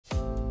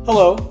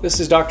Hello,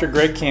 this is Dr.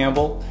 Greg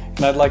Campbell,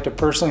 and I'd like to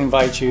personally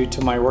invite you to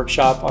my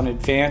workshop on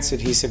advanced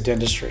adhesive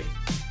dentistry.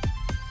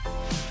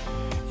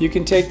 You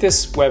can take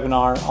this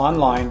webinar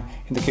online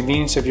in the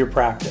convenience of your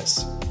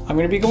practice. I'm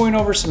going to be going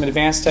over some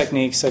advanced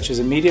techniques such as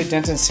immediate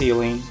dentin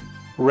sealing,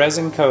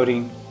 resin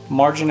coating,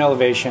 margin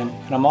elevation,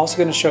 and I'm also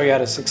going to show you how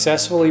to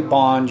successfully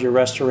bond your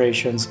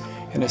restorations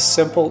in a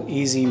simple,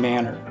 easy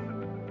manner.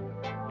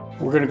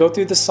 We're going to go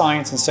through the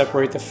science and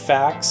separate the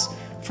facts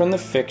from the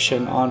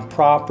fiction on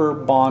proper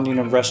bonding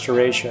of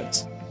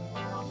restorations.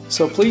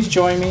 So please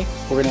join me.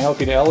 We're going to help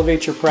you to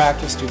elevate your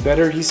practice, do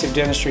better adhesive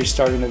dentistry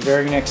starting the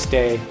very next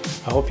day.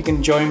 I hope you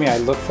can join me. I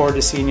look forward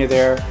to seeing you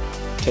there.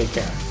 Take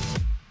care.